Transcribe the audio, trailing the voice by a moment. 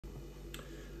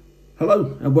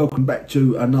Hello and welcome back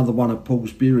to another one of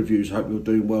Paul's beer reviews. I hope you're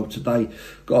doing well today.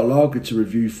 Got a lager to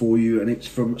review for you and it's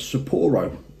from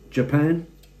Sapporo, Japan,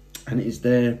 and it is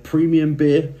their premium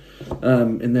beer.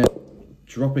 In their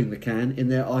dropping the can in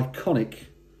their iconic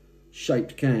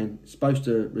shaped can. It's supposed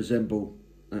to resemble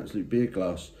an absolute beer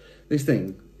glass. This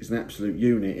thing is an absolute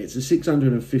unit. It's a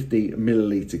 650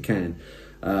 milliliter can.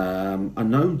 I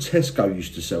know Tesco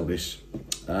used to sell this,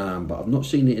 but I've not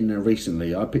seen it in there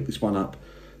recently. I picked this one up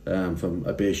from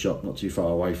a beer shop not too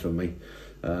far away from me.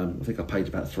 I think I paid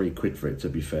about £3 for it, to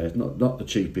be fair. Not the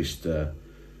cheapest sort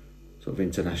of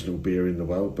international beer in the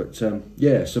world, but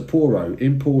yeah, Sapporo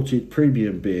imported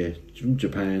premium beer from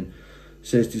Japan.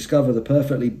 Says discover the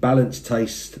perfectly balanced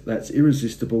taste that's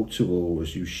irresistible to all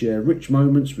as you share rich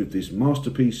moments with this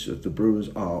masterpiece of the brewer's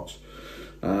art.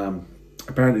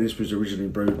 Apparently this was originally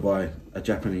brewed by a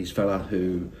Japanese fella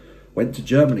who went to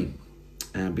Germany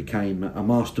and became a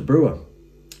master brewer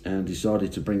and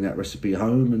decided to bring that recipe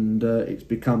home, and it's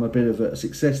become a bit of a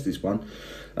success, this one.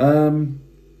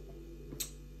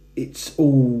 It's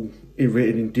all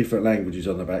written in different languages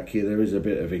on the back here. There is a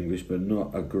bit of English, but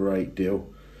not a great deal.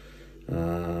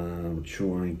 I'll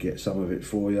try and get some of it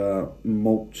for you.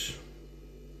 Malt,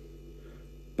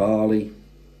 barley.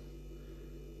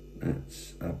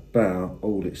 That's about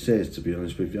all it says, to be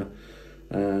honest with you.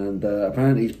 And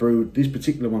apparently it's brewed, this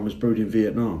particular one was brewed in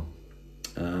Vietnam.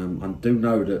 I do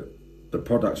know that the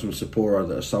products from Sapporo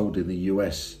that are sold in the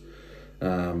US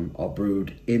are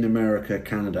brewed in America,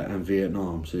 Canada and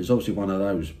Vietnam. So it's obviously one of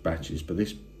those batches, but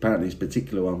apparently this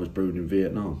particular one was brewed in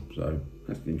Vietnam. So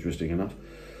that's interesting enough.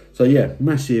 So yeah,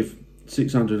 massive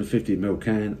 650ml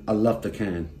can. I love the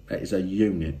can. That is a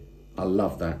unit. I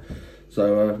love that.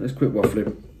 So let's quit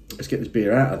waffling. Let's get this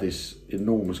beer out of this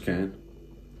enormous can.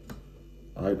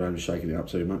 I hope I'm shaking it up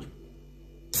too much.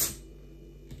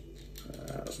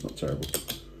 That's not terrible.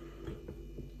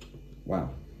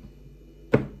 Wow.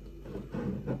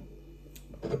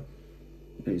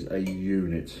 It is a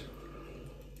unit.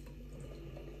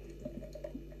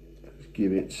 Let's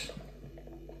give it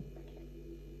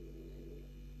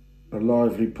a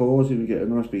lively pause. If we get a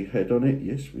nice big head on it,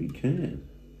 yes we can.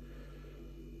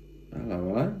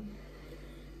 Hello.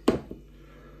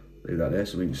 Leave that there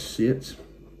so we can see it.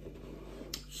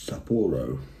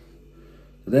 Sapporo.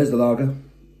 So there's the lager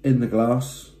in the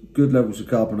glass. Good levels of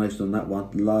carbonation on that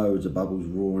one. Loads of bubbles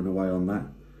roaring away on that.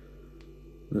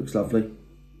 Looks lovely.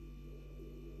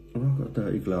 Oh, I've got a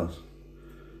dirty glass.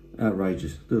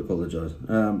 Outrageous. Do apologise.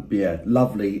 But yeah,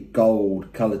 lovely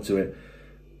gold colour to it.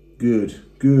 Good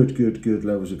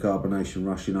levels of carbonation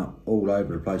rushing up all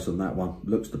over the place on that one.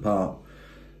 Looks the part.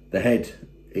 The head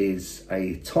is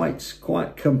a tight,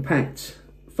 quite compact,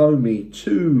 foamy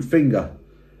 2-finger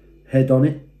head on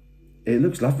it. It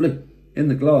looks lovely. In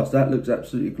the glass, that looks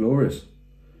absolutely glorious.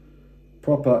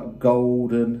 Proper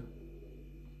golden,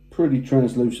 pretty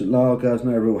translucent lager. There's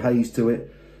no real haze to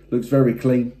it. Looks very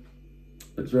clean.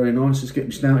 Looks very nice. Let's get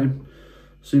me snouting.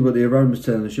 See what the aroma's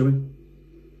telling us, shall we?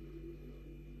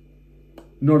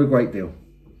 Not a great deal.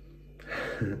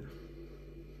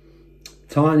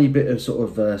 Tiny bit of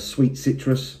sort of sweet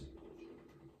citrus.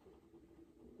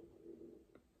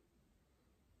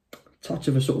 Touch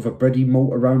of a sort of a bready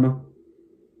malt aroma.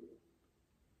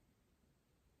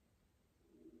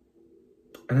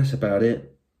 And that's about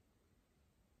it.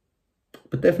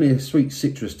 But definitely a sweet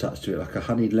citrus touch to it, like a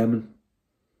honeyed lemon.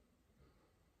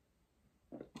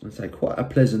 I'd say quite a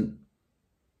pleasant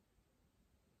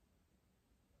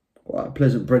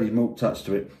bready malt touch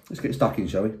to it. Let's get stuck in,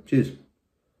 shall we? Cheers.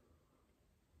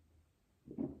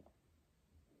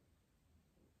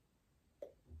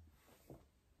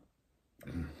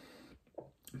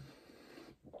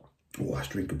 Oh, that's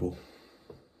drinkable.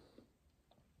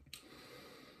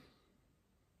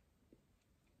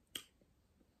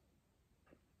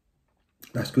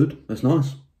 That's good. That's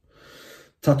nice.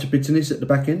 Touch of bitterness at the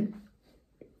back end.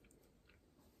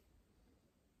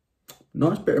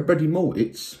 Nice bit of bready malt.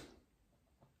 It's,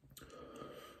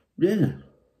 yeah,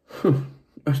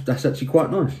 that's actually quite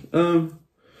nice. Let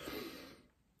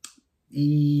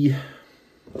me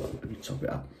top it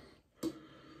up. So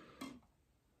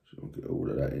I'll get all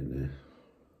of that in there.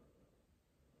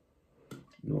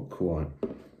 Not quite.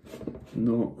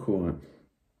 Not quite.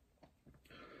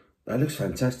 That looks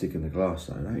fantastic in the glass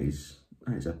though. That is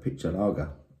a picture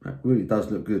lager. That really does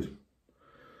look good.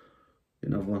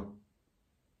 Another one.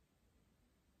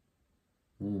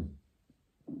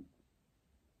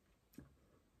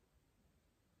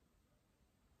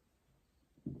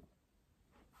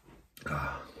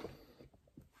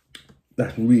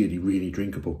 That's really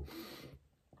drinkable.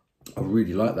 I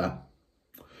really like that.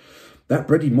 That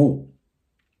bready malt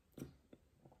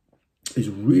is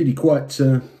really quite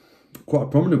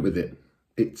prominent with it.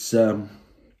 It's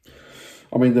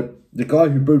I mean, the guy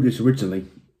who brewed this originally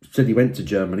said he went to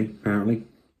Germany, apparently,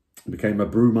 became a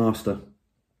brewmaster.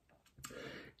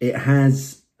 It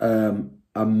has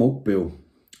a malt bill,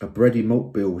 a bready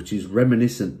malt bill, which is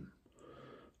reminiscent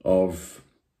of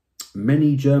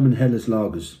many German Helles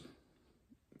lagers.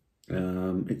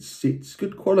 It's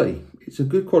good quality. It's a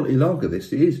good quality lager,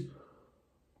 this, it is.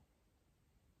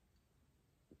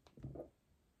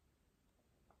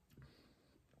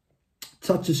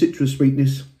 Touch of citrus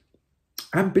sweetness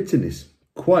and bitterness,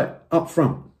 quite up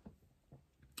front.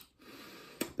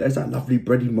 There's that lovely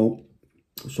bready malt,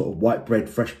 sort of white bread,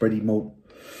 fresh bready malt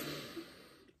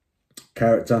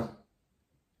character.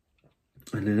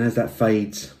 And then as that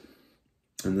fades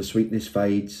and the sweetness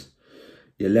fades,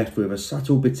 you're left with a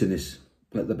subtle bitterness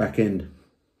at the back end,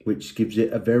 which gives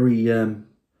it a very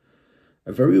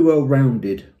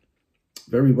well-rounded,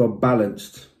 very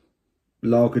well-balanced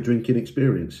lager drinking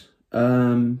experience.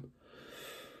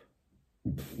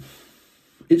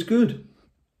 It's good.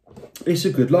 It's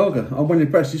a good lager. I'm well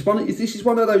impressed. This is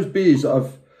one of those beers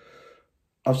that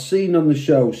I've seen on the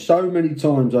shelf so many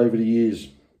times over the years,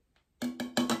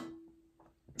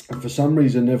 and for some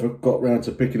reason never got round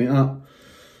to picking it up.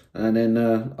 And then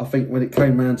I think when it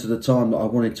came round to the time that I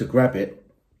wanted to grab it,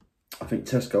 I think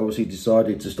Tesco obviously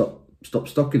decided to stop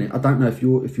stocking it. I don't know if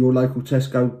your local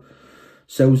Tesco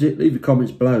sells it. Leave your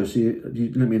comments below. So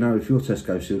you let me know if your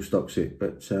Tesco still stocks it.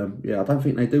 But yeah, I don't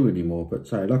think they do anymore.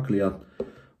 But luckily I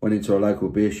went into a local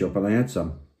beer shop and they had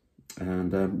some.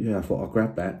 And yeah, I thought I'd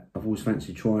grab that. I've always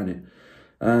fancied trying it.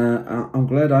 I'm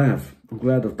glad I have. I'm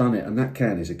glad I've done it. And that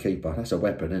can is a keeper. That's a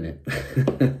weapon, isn't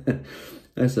it?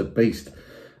 That's a beast.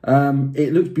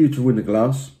 It looks beautiful in the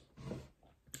glass.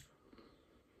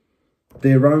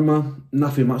 The aroma,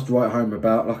 nothing much to write home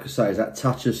about. Like I say, is that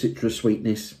touch of citrus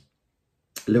sweetness.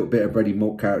 A little bit of bready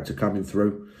malt character coming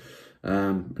through.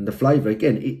 And the flavour,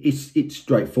 again, it's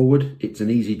straightforward. It's an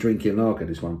easy drinking lager,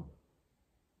 this one.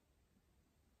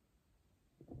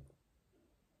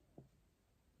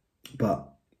 But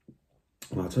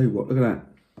I'll tell you what, look at that.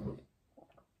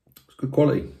 It's good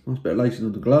quality. Nice bit of lacing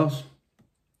on the glass.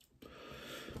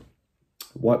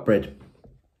 White bread.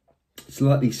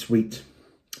 Slightly sweet,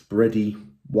 bready,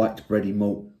 white bready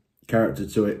malt character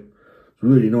to it. It's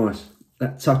really nice.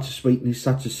 That touch of sweetness,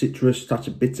 touch of citrus, touch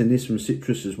of bitterness from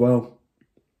citrus as well.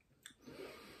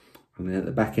 And then at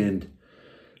the back end,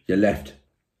 you're left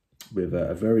with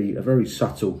a very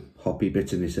subtle hoppy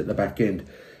bitterness at the back end.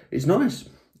 It's nice.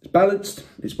 It's balanced.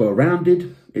 It's well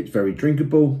rounded. It's very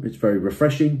drinkable. It's very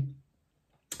refreshing.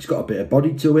 It's got a bit of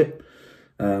body to it.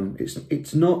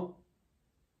 It's not.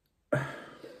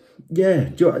 Yeah,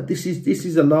 this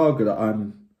is a lager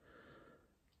that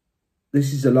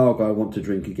This is a lager I want to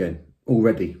drink again.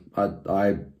 Already, I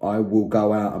will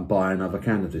go out and buy another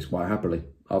can of this quite happily.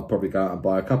 I'll probably go out and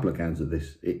buy a couple of cans of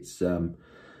this. It's a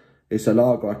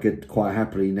lager I could quite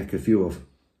happily neck a few of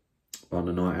on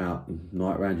a night out,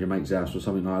 night around your mate's house or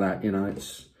something like that. You know,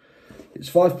 it's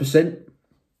 5%.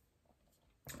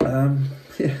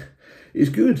 Yeah, it's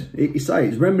good. It's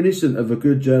reminiscent of a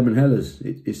good German Helles.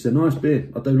 It's a nice beer.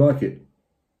 I do like it.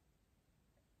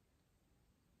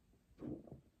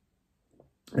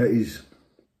 It is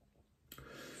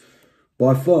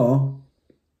by far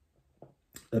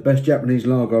the best Japanese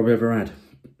lager I've ever had.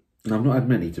 And I've not had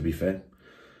many, to be fair,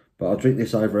 but I'll drink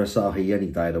this over Asahi any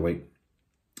day of the week.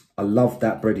 I love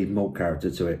that bready malt character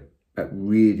to it. That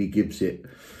really gives it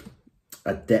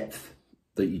a depth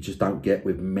that you just don't get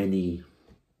with many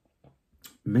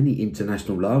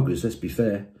international lagers, let's be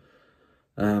fair.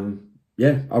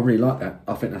 Yeah, I really like that.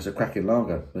 I think that's a cracking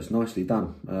lager. That's nicely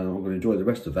done. I'm going to enjoy the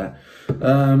rest of that.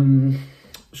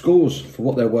 Scores for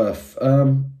what they're worth.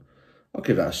 I'll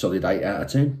give that a solid 8 out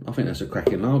of 10. I think that's a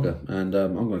cracking lager, and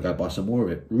I'm going to go buy some more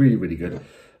of it. Really, really good.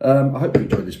 I hope you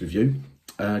enjoyed this review.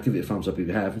 Give it a thumbs up if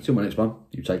you have. Until my next one,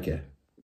 you take care.